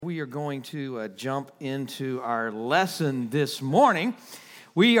we are going to jump into our lesson this morning.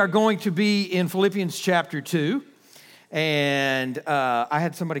 We are going to be in Philippians chapter 2. And I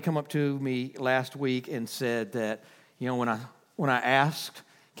had somebody come up to me last week and said that, when I asked,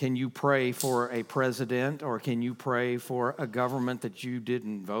 can you pray for a president or can you pray for a government that you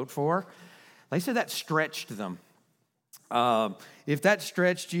didn't vote for? They said that stretched them. If that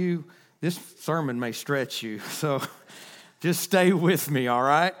stretched you, this sermon may stretch you. So just stay with me, all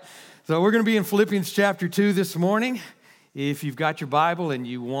right? So we're going to be in Philippians chapter 2 this morning. If you've got your Bible and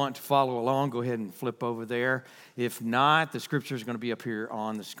you want to follow along, go ahead and flip over there. If not, the scripture is going to be up here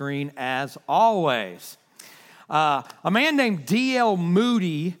on the screen as always. A man named D.L.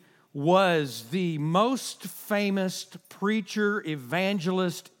 Moody was the most famous preacher,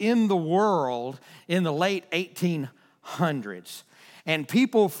 evangelist in the world in the late 1800s. And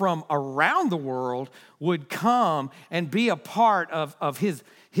people from around the world would come and be a part of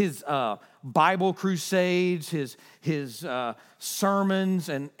his Bible crusades, his sermons,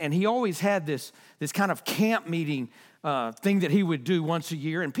 and he always had this kind of camp meeting thing that he would do once a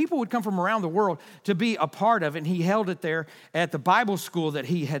year, and people would come from around the world to be a part of it, and he held it there at the Bible school that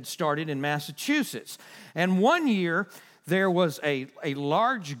he had started in Massachusetts. And one year, there was a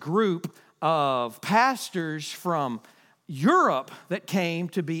large group of pastors from Europe that came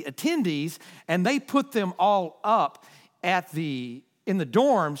to be attendees, and they put them all up in the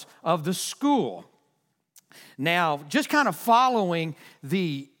dorms of the school. Now, just kind of following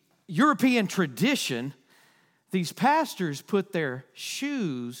the European tradition, these pastors put their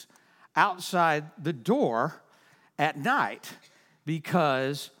shoes outside the door at night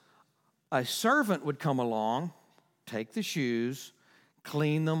because a servant would come along, take the shoes,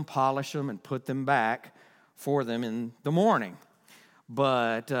 clean them, polish them, and put them back for them in the morning.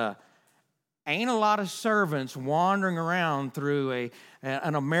 But ain't a lot of servants wandering around through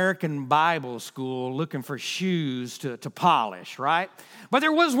an American Bible school looking for shoes to polish, right? But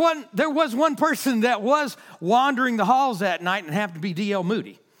there was one person that was wandering the halls that night and happened to be D.L.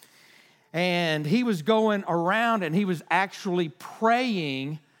 Moody. And he was going around and he was actually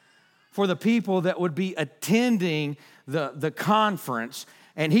praying for the people that would be attending the conference.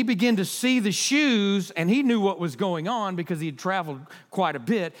 And he began to see the shoes, and he knew what was going on because he had traveled quite a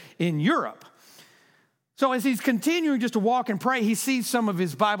bit in Europe. So as he's continuing just to walk and pray, he sees some of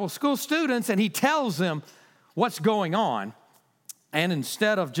his Bible school students, and he tells them what's going on. And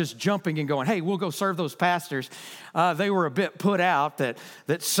instead of just jumping and going, hey, we'll go serve those pastors, they were a bit put out that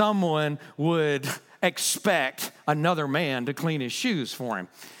someone would expect another man to clean his shoes for him.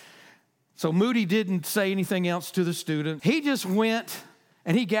 So Moody didn't say anything else to the student. He just went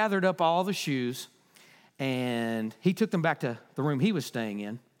and he gathered up all the shoes, and he took them back to the room he was staying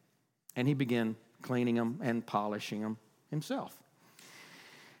in, and he began cleaning them and polishing them himself.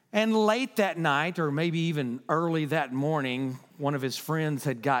 And late that night, or maybe even early that morning, one of his friends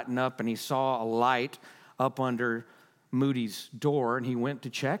had gotten up, and he saw a light up under Moody's door, and he went to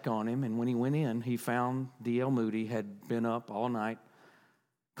check on him, and when he went in, he found D.L. Moody had been up all night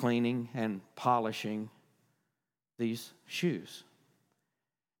cleaning and polishing these shoes.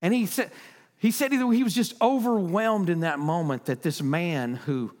 And he said he was just overwhelmed in that moment that this man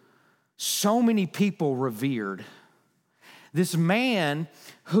who so many people revered, this man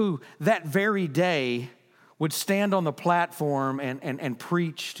who that very day would stand on the platform and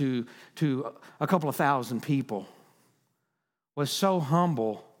preach to a couple of thousand people, was so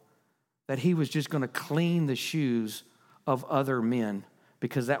humble that he was just going to clean the shoes of other men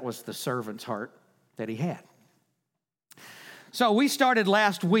because that was the servant's heart that he had. So we started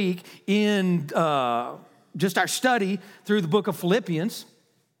last week in just our study through the book of Philippians.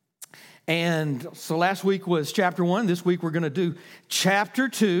 And so last week was chapter 1. This week we're going to do chapter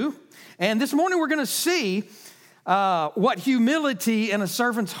 2. And this morning we're going to see what humility in a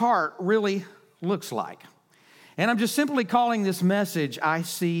servant's heart really looks like. And I'm just simply calling this message, I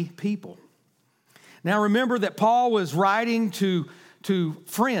See People. Now remember that Paul was writing to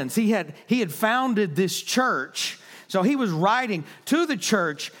friends. He had founded this church. So he was writing to the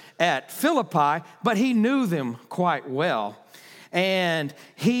church at Philippi, but he knew them quite well. And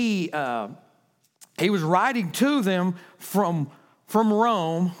he was writing to them from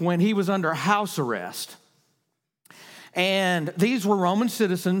Rome when he was under house arrest. And these were Roman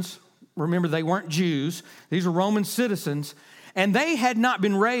citizens. Remember, they weren't Jews. These were Roman citizens. And they had not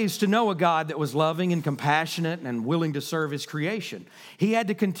been raised to know a God that was loving and compassionate and willing to serve his creation. He had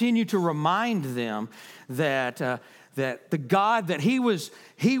to continue to remind them that the God that he was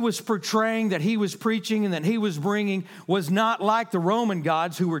portraying, that he was preaching, and that he was bringing was not like the Roman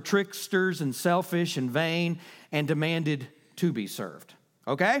gods who were tricksters and selfish and vain and demanded to be served.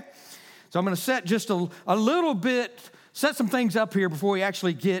 Okay? So I'm going to set just a little bit, set some things up here before we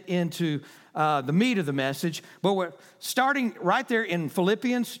actually get into the meat of the message. But we're starting right there in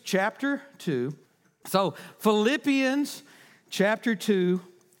Philippians chapter 2. So Philippians chapter 2,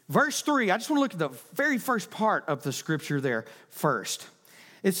 verse 3. I just want to look at the very first part of the scripture there first.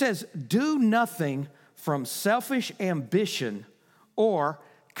 It says, do nothing from selfish ambition or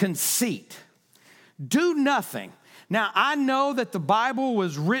conceit. Do nothing. Now, I know that the Bible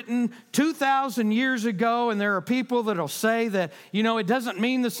was written 2,000 years ago, and there are people that will say that, it doesn't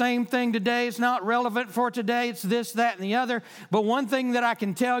mean the same thing today. It's not relevant for today. It's this, that, and the other. But one thing that I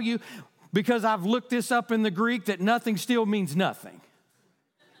can tell you, because I've looked this up in the Greek, that nothing still means nothing.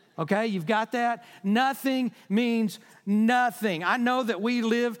 Okay, you've got that? Nothing means nothing. I know that we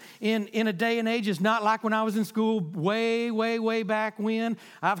live in a day and age, it's not like when I was in school way, way, way back when.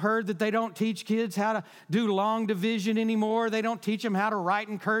 I've heard that they don't teach kids how to do long division anymore. They don't teach them how to write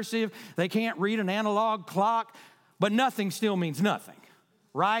in cursive. They can't read an analog clock. But nothing still means nothing,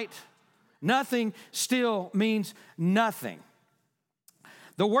 right? Nothing still means nothing.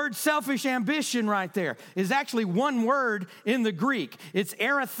 The word selfish ambition right there is actually one word in the Greek. It's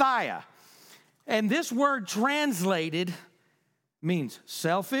erythia. And this word translated means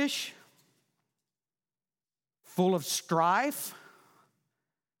selfish, full of strife,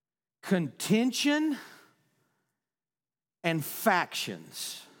 contention, and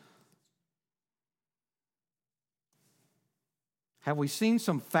factions. Have we seen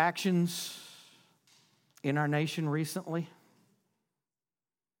some factions in our nation recently?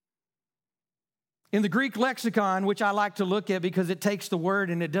 In the Greek lexicon, which I like to look at because it takes the word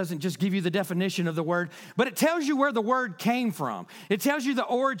and it doesn't just give you the definition of the word, but it tells you where the word came from. It tells you the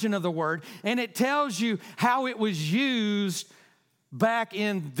origin of the word, and it tells you how it was used back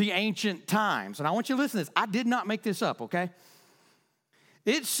in the ancient times. And I want you to listen to this. I did not make this up, okay?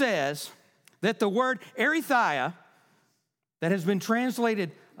 It says that the word erythia, that has been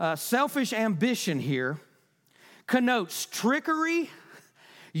translated selfish ambition here, connotes trickery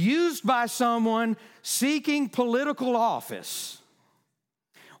used by someone seeking political office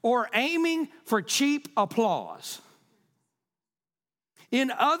or aiming for cheap applause. In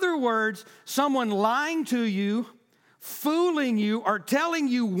other words, someone lying to you, fooling you, or telling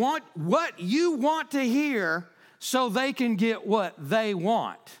you what you want to hear so they can get what they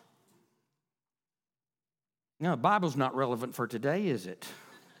want. Now, the Bible's not relevant for today, is it?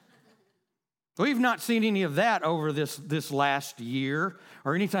 We've not seen any of that over this last year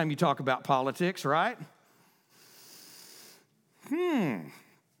or anytime you talk about politics, right?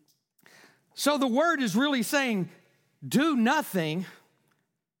 So the word is really saying, do nothing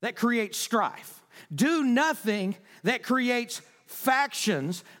that creates strife. Do nothing that creates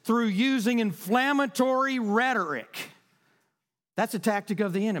factions through using inflammatory rhetoric. That's a tactic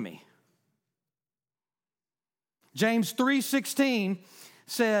of the enemy. James 3:16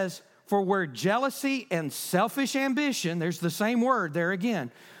 says, for where jealousy and selfish ambition, there's the same word there again,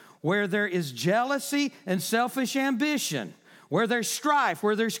 where there is jealousy and selfish ambition, where there's strife,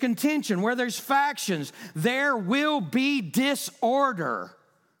 where there's contention, where there's factions, there will be disorder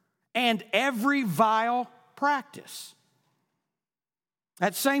and every vile practice.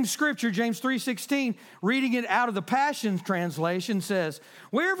 That same scripture, James 3:16, reading it out of the Passion Translation says,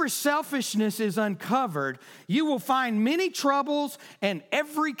 wherever selfishness is uncovered, you will find many troubles and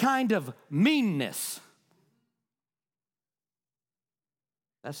every kind of meanness.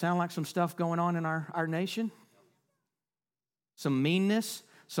 That sound like some stuff going on in our nation? Some meanness,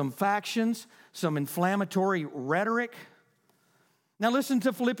 some factions, some inflammatory rhetoric. Now listen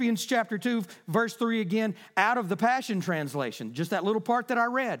to Philippians chapter 2, verse 3 again, out of the Passion Translation, just that little part that I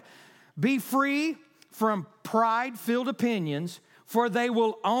read. Be free from pride-filled opinions, for they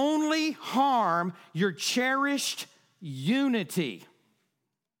will only harm your cherished unity.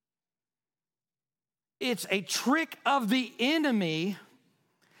 It's a trick of the enemy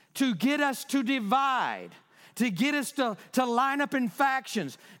to get us to divide, to get us to line up in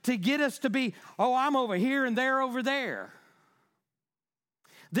factions, to get us to be, oh, I'm over here and they're over there.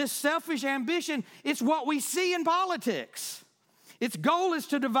 This selfish ambition, it's what we see in politics. Its goal is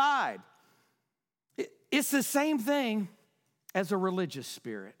to divide. It's the same thing as a religious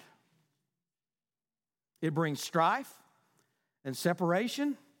spirit. It brings strife and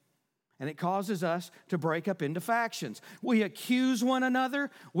separation, and it causes us to break up into factions. We accuse one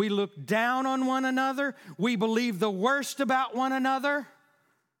another. We look down on one another. We believe the worst about one another.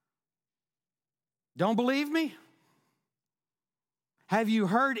 Don't believe me? Have you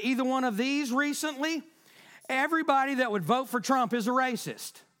heard either one of these recently? Everybody that would vote for Trump is a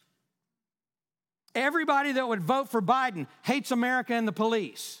racist. Everybody that would vote for Biden hates America and the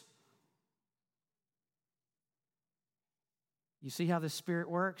police. You see how this spirit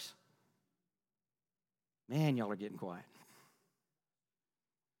works? Man, y'all are getting quiet.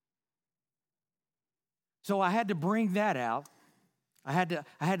 So I had to bring that out. I had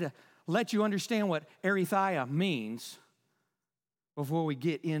to let you understand what Arethiah means before we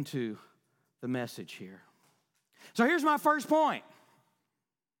get into the message here. So here's my first point.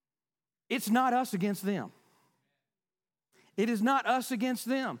 It's not us against them. It is not us against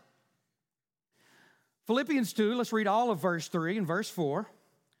them. Philippians 2, let's read all of verse 3 and verse 4.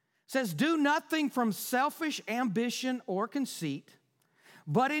 Says, do nothing from selfish ambition or conceit,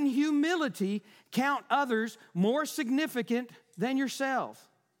 but in humility count others more significant than yourself.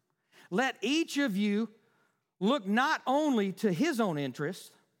 Let each of you look not only to his own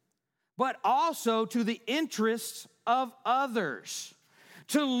interests, but also to the interests of others.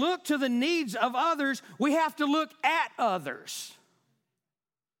 To look to the needs of others, we have to look at others.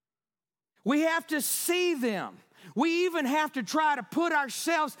 We have to see them. We even have to try to put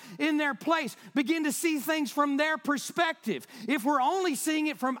ourselves in their place, begin to see things from their perspective. If we're only seeing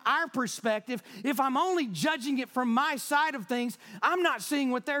it from our perspective, if I'm only judging it from my side of things, I'm not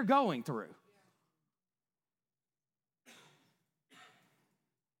seeing what they're going through.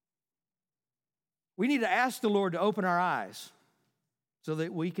 We need to ask the Lord to open our eyes so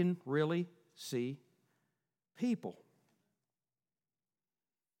that we can really see people.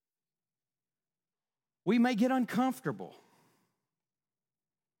 We may get uncomfortable,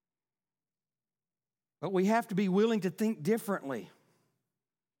 but we have to be willing to think differently.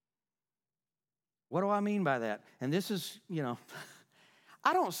 What do I mean by that? And this is,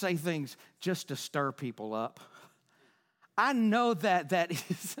 I don't say things just to stir people up. I know that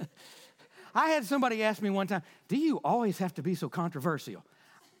is... I had somebody ask me one time, do you always have to be so controversial?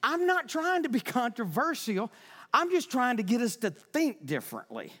 I'm not trying to be controversial. I'm just trying to get us to think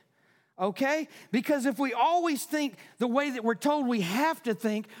differently, okay? Because if we always think the way that we're told we have to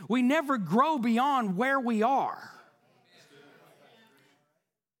think, we never grow beyond where we are.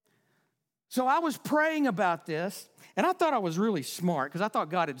 So I was praying about this, and I thought I was really smart because I thought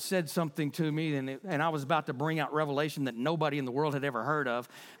God had said something to me, and I was about to bring out revelation that nobody in the world had ever heard of.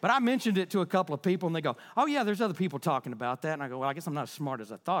 But I mentioned it to a couple of people, and they go, oh, yeah, there's other people talking about that. And I go, well, I guess I'm not as smart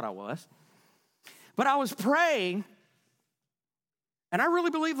as I thought I was. But I was praying, and I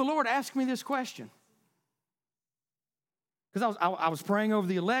really believe the Lord asked me this question. Because I was praying over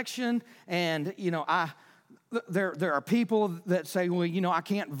the election, and, there are people that say, well, I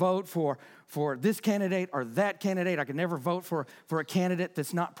can't vote for this candidate or that candidate. I can never vote for a candidate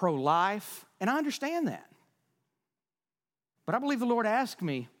that's not pro-life. And I understand that. But I believe the Lord asked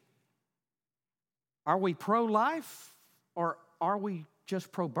me, are we pro-life or are we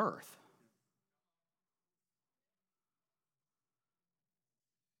just pro-birth?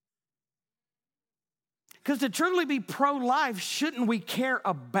 Because to truly be pro-life, shouldn't we care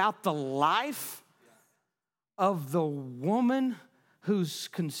about the life of the woman who's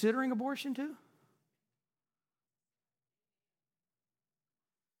considering abortion too?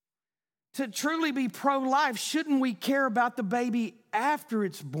 To truly be pro-life, shouldn't we care about the baby after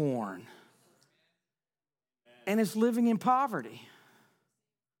it's born and it's living in poverty?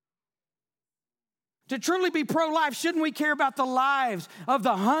 To truly be pro-life, shouldn't we care about the lives of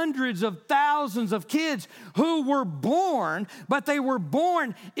the hundreds of thousands of kids who were born, but they were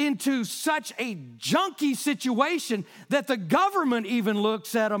born into such a junky situation that the government even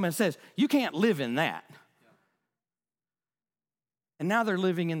looks at them and says, you can't live in that. And now they're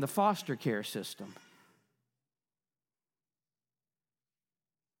living in the foster care system.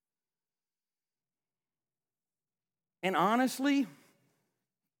 And honestly,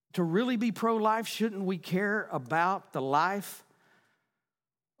 to really be pro-life, shouldn't we care about the life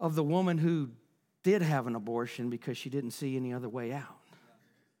of the woman who did have an abortion because she didn't see any other way out?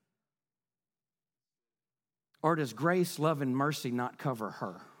 Or does grace, love, and mercy not cover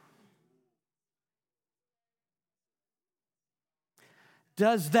her?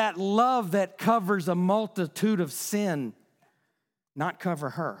 Does that love that covers a multitude of sin not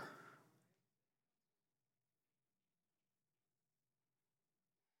cover her?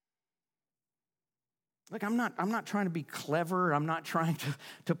 Look, I'm not trying to be clever. I'm not trying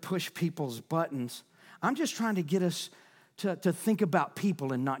to push people's buttons. I'm just trying to get us to think about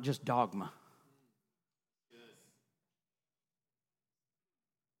people and not just dogma.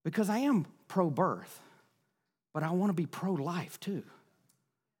 Because I am pro-birth, but I want to be pro-life too.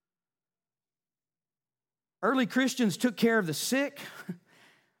 Early Christians took care of the sick.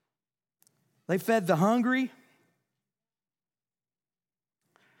 They fed the hungry.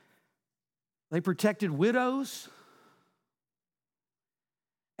 They protected widows.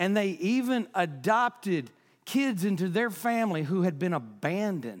 And they even adopted kids into their family who had been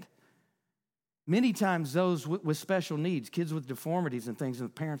abandoned. Many times those with special needs, kids with deformities and things, and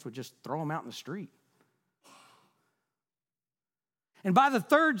the parents would just throw them out in the street. And by the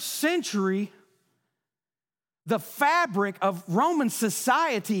 3rd century, the fabric of Roman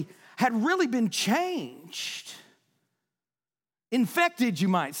society had really been changed. Infected, you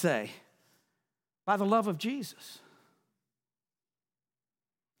might say, by the love of Jesus.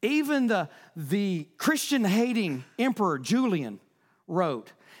 Even the Christian-hating emperor Julian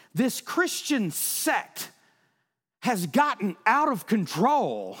wrote, "This Christian sect has gotten out of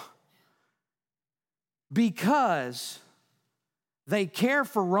control because they care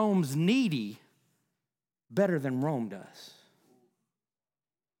for Rome's needy better than Rome does."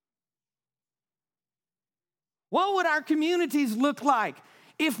 What would our communities look like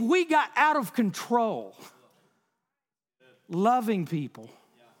if we got out of control? Loving people.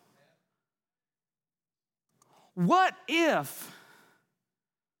 What if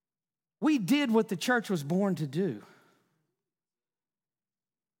we did what the church was born to do?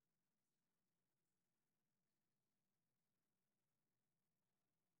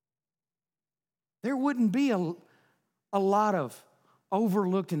 There wouldn't be a lot of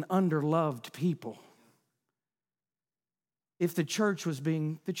overlooked and underloved people if the church was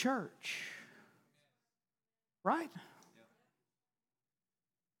being the church. Right?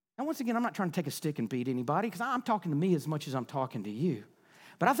 And once again, I'm not trying to take a stick and beat anybody because I'm talking to me as much as I'm talking to you.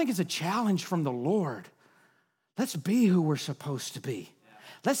 But I think it's a challenge from the Lord. Let's be who we're supposed to be.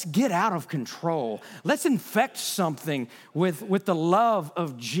 Let's get out of control. Let's infect something with the love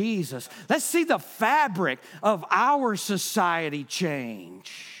of Jesus. Let's see the fabric of our society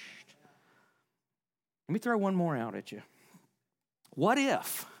changed. Let me throw one more out at you. What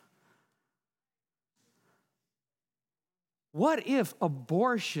if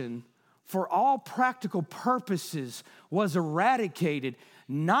abortion, for all practical purposes, was eradicated,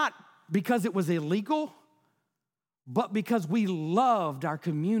 not because it was illegal, but because we loved our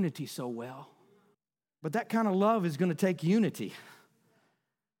community so well? But that kind of love is going to take unity.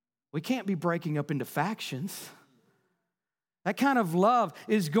 We can't be breaking up into factions. That kind of love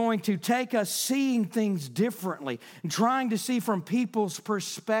is going to take us seeing things differently and trying to see from people's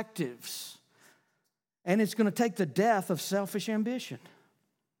perspectives. And it's going to take the death of selfish ambition.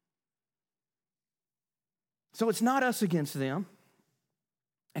 So it's not us against them.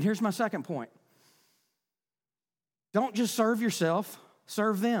 And here's my second point. Don't just serve yourself,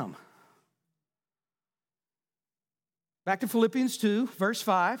 serve them. Back to Philippians 2, verse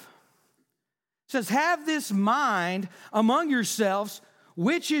 5. It says, "Have this mind among yourselves,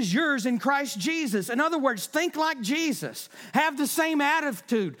 which is yours in Christ Jesus." In other words, think like Jesus. Have the same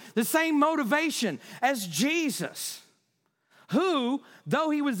attitude, the same motivation as Jesus, who, though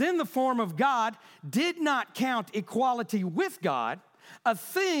he was in the form of God, did not count equality with God a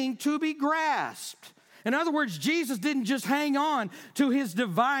thing to be grasped. In other words, Jesus didn't just hang on to his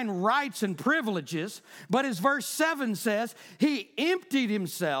divine rights and privileges, but as verse 7 says, he emptied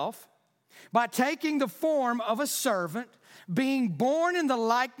himself by taking the form of a servant, being born in the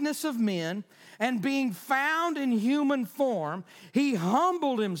likeness of men, and being found in human form. He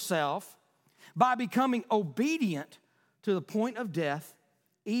humbled himself by becoming obedient to the point of death,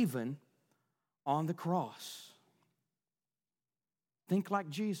 even on the cross. Think like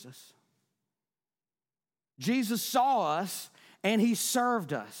Jesus. Jesus saw us and he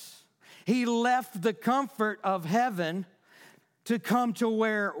served us. He left the comfort of heaven to come to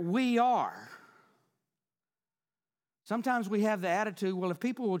where we are. Sometimes we have the attitude, well, if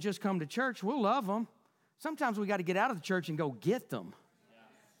people will just come to church, we'll love them. Sometimes we got to get out of the church and go get them.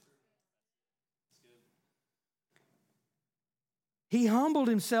 He humbled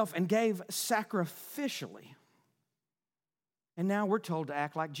himself and gave sacrificially. And now we're told to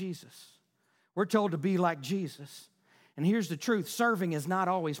act like Jesus. We're told to be like Jesus. And here's the truth. Serving is not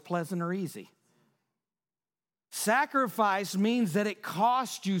always pleasant or easy. Sacrifice means that it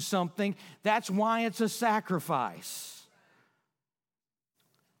costs you something. That's why it's a sacrifice.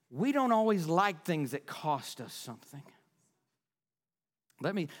 We don't always like things that cost us something.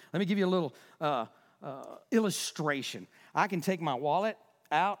 Let me give you a little illustration. I can take my wallet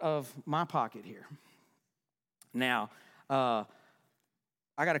out of my pocket here. Now, I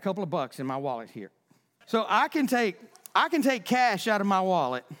got a couple of bucks in my wallet here. So I can take cash out of my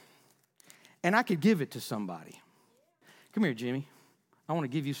wallet and I could give it to somebody. Come here, Jimmy. I want to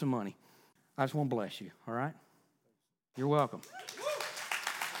give you some money. I just want to bless you, all right? You're welcome.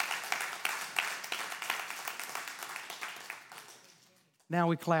 Now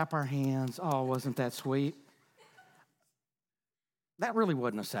we clap our hands. Oh, wasn't that sweet? That really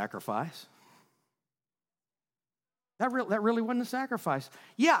wasn't a sacrifice. That really wasn't a sacrifice.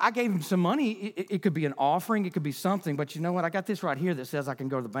 Yeah, I gave him some money. It could be an offering. It could be something. But you know what? I got this right here that says I can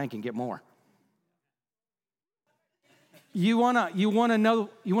go to the bank and get more. You wanna know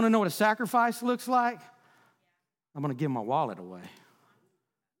what a sacrifice looks like? I'm gonna give my wallet away.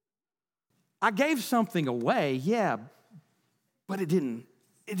 I gave something away, yeah, but it didn't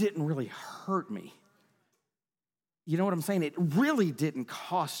really hurt me. You know what I'm saying? It really didn't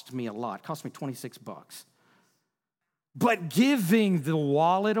cost me a lot. It cost me $26. But giving the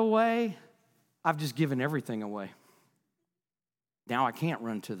wallet away, I've just given everything away. Now I can't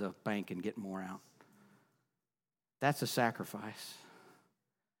run to the bank and get more out. That's a sacrifice.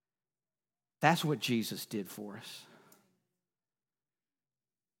 That's what Jesus did for us.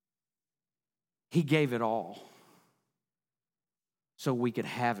 He gave it all so we could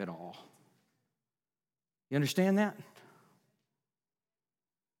have it all. You understand that?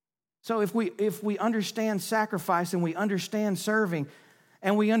 So if we understand sacrifice and we understand serving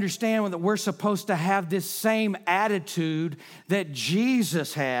and we understand that we're supposed to have this same attitude that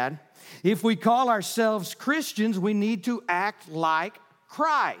Jesus had, if we call ourselves Christians, we need to act like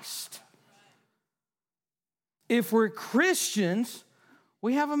Christ. If we're Christians,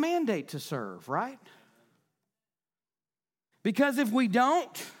 we have a mandate to serve, right? Because if we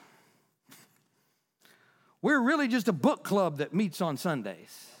don't, we're really just a book club that meets on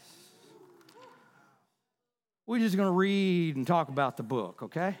Sundays. We're just going to read and talk about the book,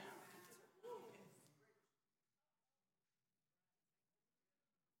 okay?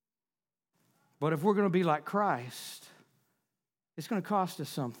 But if we're going to be like Christ, it's going to cost us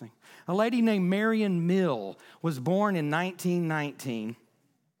something. A lady named Marion Mill was born in 1919,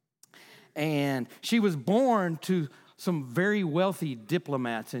 and she was born to some very wealthy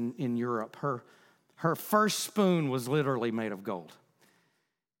diplomats in Europe. Her first spoon was literally made of gold.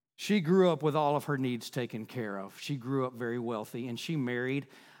 She grew up with all of her needs taken care of. She grew up very wealthy, and she married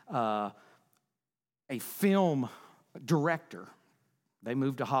a film director. They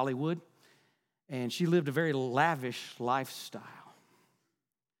moved to Hollywood, and she lived a very lavish lifestyle.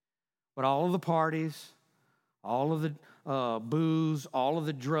 But all of the parties, all of the booze, all of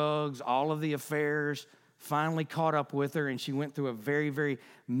the drugs, all of the affairs finally caught up with her, and she went through a very, very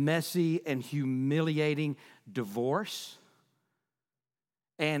messy and humiliating divorce.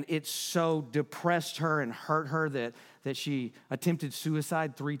 And it so depressed her and hurt her that she attempted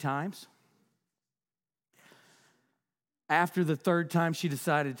suicide 3 times. After the 3rd time, she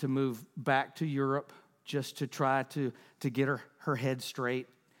decided to move back to Europe just to try to get her head straight,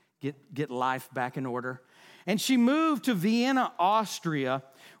 get life back in order. And she moved to Vienna, Austria,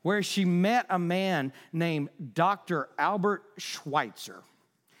 where she met a man named Dr. Albert Schweitzer.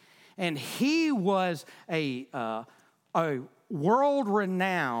 And he was a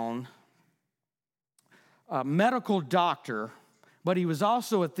world-renowned medical doctor, but he was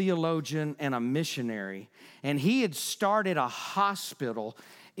also a theologian and a missionary. And he had started a hospital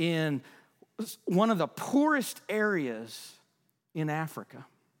in one of the poorest areas in Africa.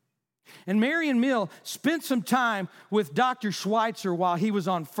 And Marion Mill spent some time with Dr. Schweitzer while he was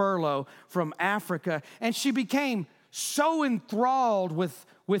on furlough from Africa, and she became so enthralled with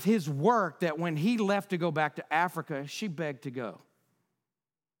his work that when he left to go back to Africa, she begged to go.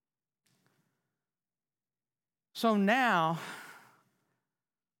 So now,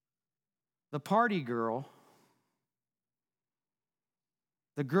 the party girl,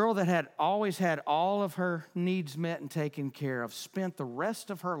 the girl that had always had all of her needs met and taken care of, spent the rest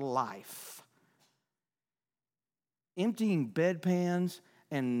of her life emptying bedpans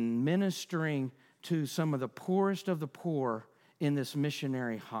and ministering to some of the poorest of the poor in this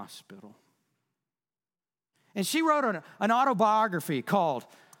missionary hospital. And she wrote an autobiography called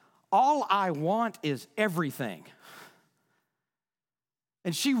All I Want Is Everything.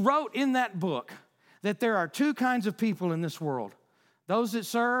 And she wrote in that book that there are 2 kinds of people in this world: those that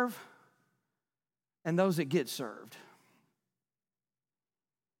serve and those that get served.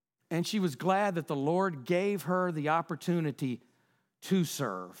 And she was glad that the Lord gave her the opportunity to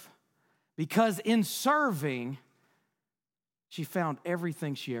serve, because in serving, she found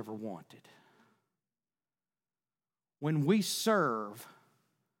everything she ever wanted. When we serve,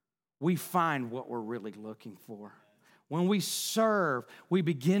 we find what we're really looking for. When we serve, we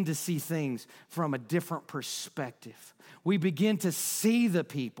begin to see things from a different perspective. We begin to see the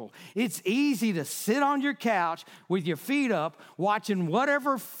people. It's easy to sit on your couch with your feet up, watching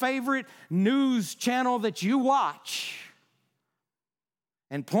whatever favorite news channel that you watch,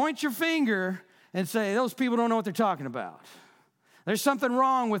 and point your finger and say, those people don't know what they're talking about. There's something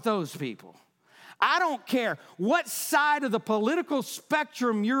wrong with those people. I don't care what side of the political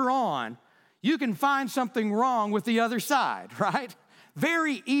spectrum you're on, you can find something wrong with the other side, right?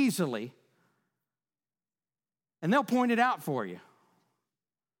 Very easily. And they'll point it out for you.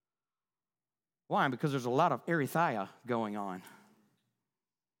 Why? Because there's a lot of erythia going on.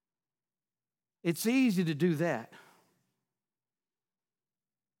 It's easy to do that.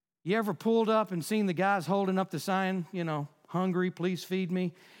 You ever pulled up and seen the guys holding up the sign, hungry, please feed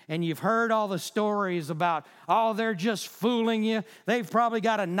me? And you've heard all the stories about, oh, they're just fooling you. They've probably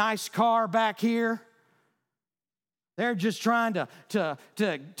got a nice car back here. They're just trying to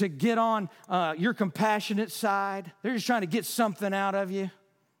get on your compassionate side. They're just trying to get something out of you.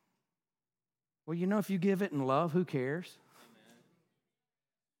 Well, if you give it in love, who cares? Amen.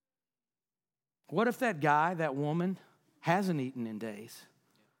 What if that guy, that woman, hasn't eaten in days?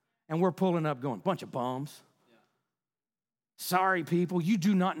 And we're pulling up going, bunch of bums. Sorry, people, you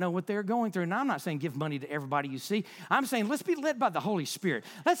do not know what they're going through. And I'm not saying give money to everybody you see. I'm saying let's be led by the Holy Spirit.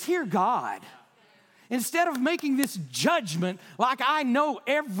 Let's hear God. Instead of making this judgment like I know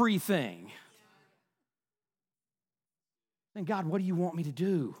everything. Then God, what do you want me to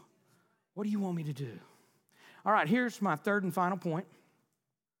do? What do you want me to do? All right, here's my third and final point.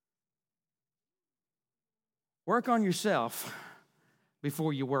 Work on yourself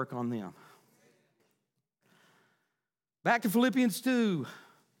before you work on them. Back to Philippians 2,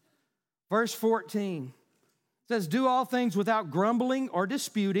 verse 14. It says, do all things without grumbling or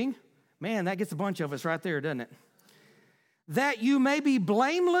disputing. Man, that gets a bunch of us right there, doesn't it? That you may be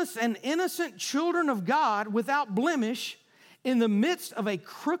blameless and innocent children of God without blemish in the midst of a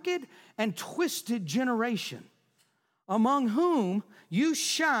crooked and twisted generation, among whom you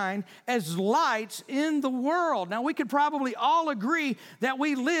shine as lights in the world. Now, we could probably all agree that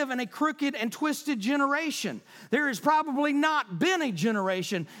we live in a crooked and twisted generation. There has probably not been a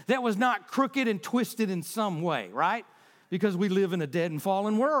generation that was not crooked and twisted in some way, right? Because we live in a dead and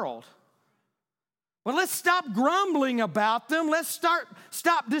fallen world. But let's stop grumbling about them. Let's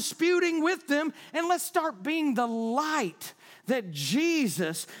stop disputing with them, and let's start being the light that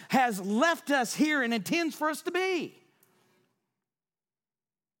Jesus has left us here and intends for us to be.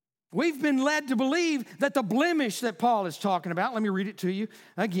 We've been led to believe that the blemish that Paul is talking about, let me read it to you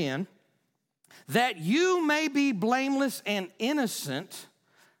again, that you may be blameless and innocent,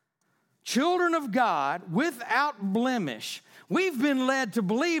 children of God without blemish. We've been led to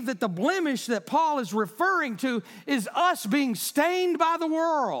believe that the blemish that Paul is referring to is us being stained by the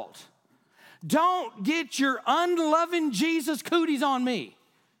world. Don't get your unloving Jesus cooties on me.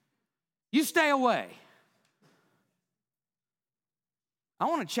 You stay away. I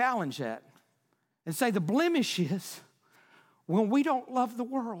want to challenge that and say the blemish is when we don't love the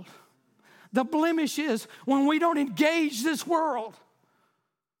world. The blemish is when we don't engage this world.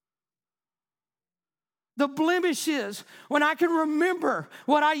 The blemish is when I can remember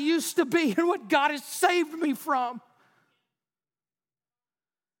what I used to be and what God has saved me from.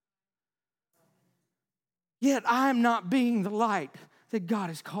 Yet I am not being the light that God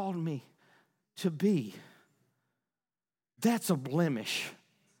has called me to be. That's a blemish.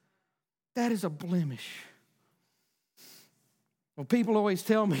 That is a blemish. Well, people always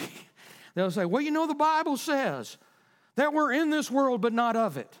tell me, they'll say, well, the Bible says that we're in this world but not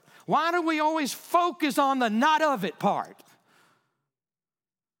of it. Why do we always focus on the not of it part?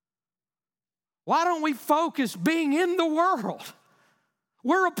 Why don't we focus being in the world?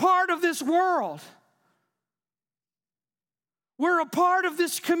 We're a part of this world. We're a part of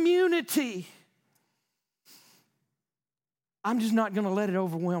this community. I'm just not going to let it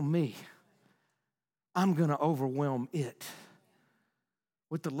overwhelm me. I'm going to overwhelm it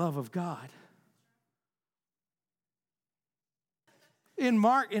with the love of God. In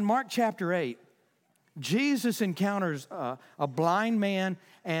Mark chapter 8, Jesus encounters a blind man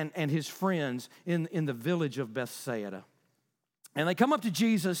and his friends in the village of Bethsaida. And they come up to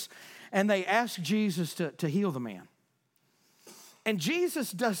Jesus and they ask Jesus to heal the man. And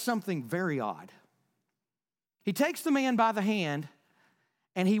Jesus does something very odd. He takes the man by the hand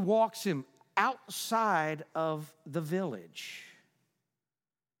and he walks him outside of the village.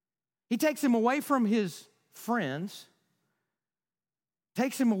 He takes him away from his friends,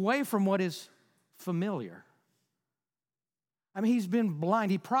 takes him away from what is familiar. I mean, he's been blind.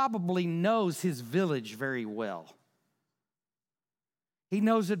 He probably knows his village very well. He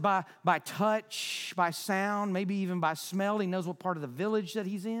knows it by touch, by sound, maybe even by smell. He knows what part of the village that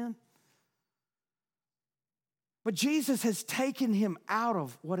he's in. But Jesus has taken him out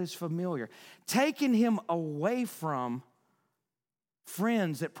of what is familiar, taken him away from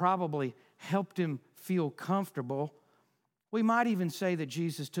friends that probably helped him feel comfortable We might even say that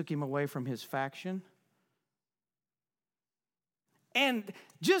Jesus took him away from his faction. And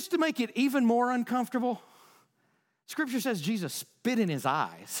just to make it even more uncomfortable, Scripture says Jesus spit in his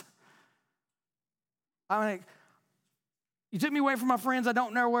eyes. I'm like, you took me away from my friends, I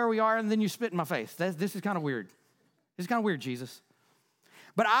don't know where we are, and then you spit in my face. This is kind of weird. This is kind of weird, Jesus.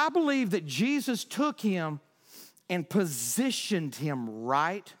 But I believe that Jesus took him and positioned him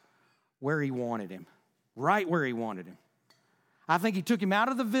right where he wanted him. Right where he wanted him. I think he took him out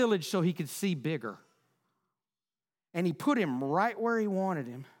of the village so he could see bigger. And he put him right where he wanted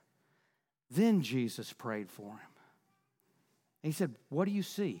him. Then Jesus prayed for him. And he said, what do you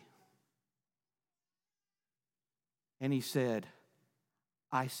see? And he said,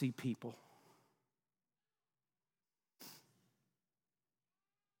 I see people.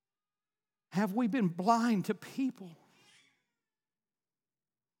 Have we been blind to people?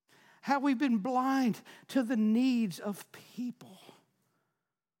 Have we been blind to the needs of people?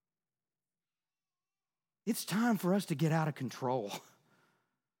 It's time for us to get out of control,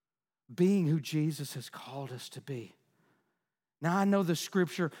 being who Jesus has called us to be. Now, I know the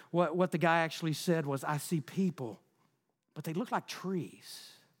scripture, what the guy actually said was, I see people, but they look like trees.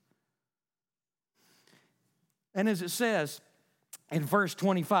 And as it says in verse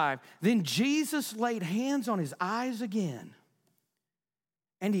 25, then Jesus laid hands on his eyes again,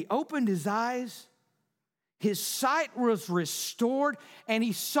 and he opened his eyes. His sight was restored, and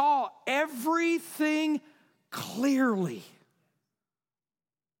he saw everything clearly.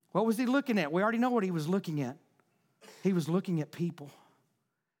 What was he looking at? We already know what he was looking at. He was looking at people.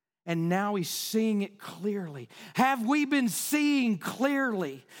 And now he's seeing it clearly. Have we been seeing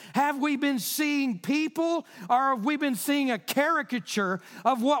clearly? Have we been seeing people, or have we been seeing a caricature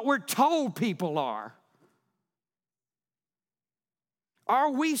of what we're told people are?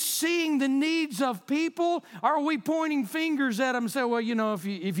 Are we seeing the needs of people? Are we pointing fingers at them and say, well, you know, if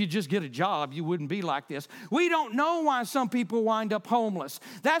you just get a job, you wouldn't be like this? We don't know why some people wind up homeless.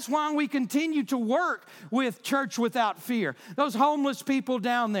 That's why we continue to work with Church Without Fear. Those homeless people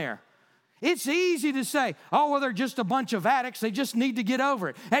down there. It's easy to say, oh, well, they're just a bunch of addicts. They just need to get over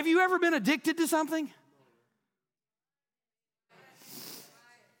it. Have you ever been addicted to something?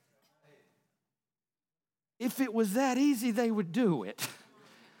 If it was that easy, they would do it.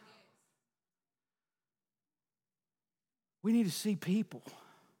 We need to see people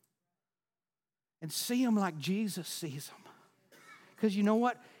and see them like Jesus sees them. Because you know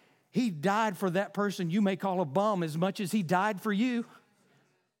what? He died for that person you may call a bum as much as he died for you.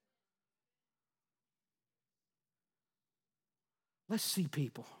 Let's see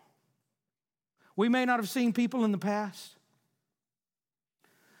people. We may not have seen people in the past.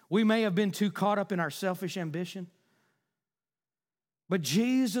 We may have been too caught up in our selfish ambition. But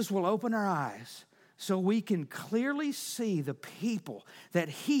Jesus will open our eyes so we can clearly see the people that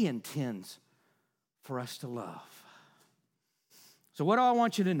he intends for us to love. So what do I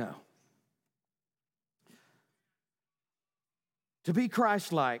want you to know? To be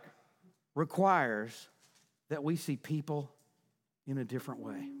Christ-like requires that we see people in a different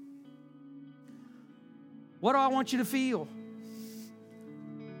way. What do I want you to feel?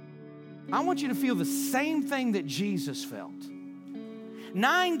 I want you to feel the same thing that Jesus felt.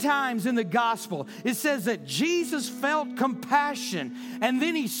 9 times in the gospel, it says that Jesus felt compassion and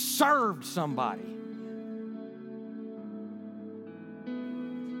then he served somebody.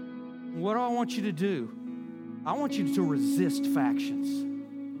 What do I want you to do? I want you to resist factions.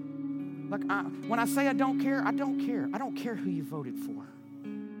 Like when I say I don't care, I don't care. I don't care who you voted for.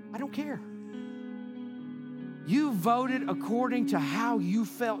 I don't care. You voted according to how you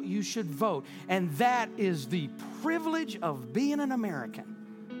felt you should vote. And that is the privilege of being an American.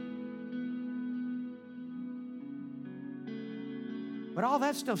 But all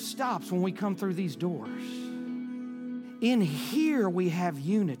that stuff stops when we come through these doors. In here we have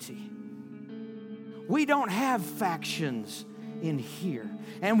unity. We don't have factions in here.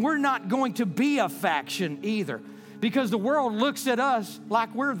 And we're not going to be a faction either, because the world looks at us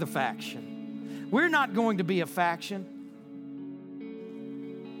like we're the faction. We're not going to be a faction.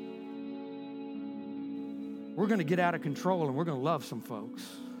 We're going to get out of control and we're going to love some folks.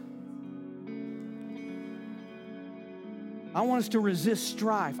 I want us to resist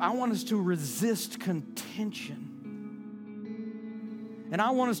strife. I want us to resist contention. And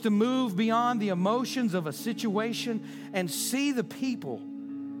I want us to move beyond the emotions of a situation and see the people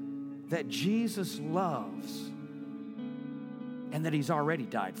that Jesus loves and that he's already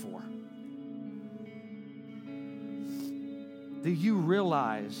died for. Do you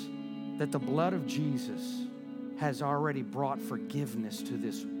realize that the blood of Jesus has already brought forgiveness to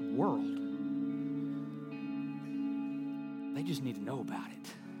this world? They just need to know about it.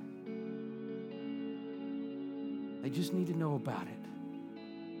 They just need to know about it.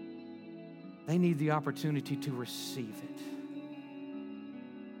 They need the opportunity to receive it.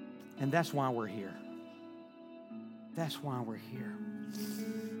 And that's why we're here. That's why we're here.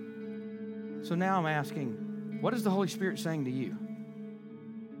 So now I'm asking, what is the Holy Spirit saying to you?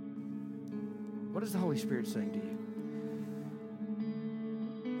 What is the Holy Spirit saying to you?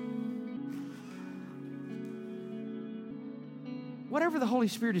 Whatever the Holy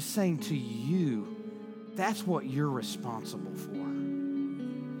Spirit is saying to you, that's what you're responsible for.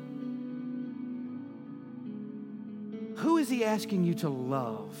 Who is He asking you to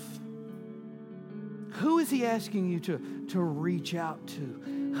love? Who is He asking you to reach out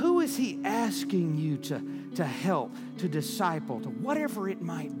to? Who is He asking you to help, to disciple, to whatever it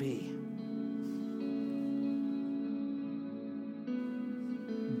might be?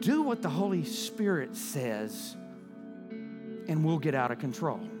 Do what the Holy Spirit says, and we'll get out of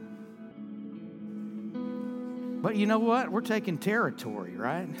control. But you know what? We're taking territory,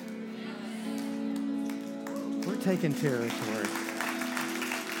 right? We're taking territory.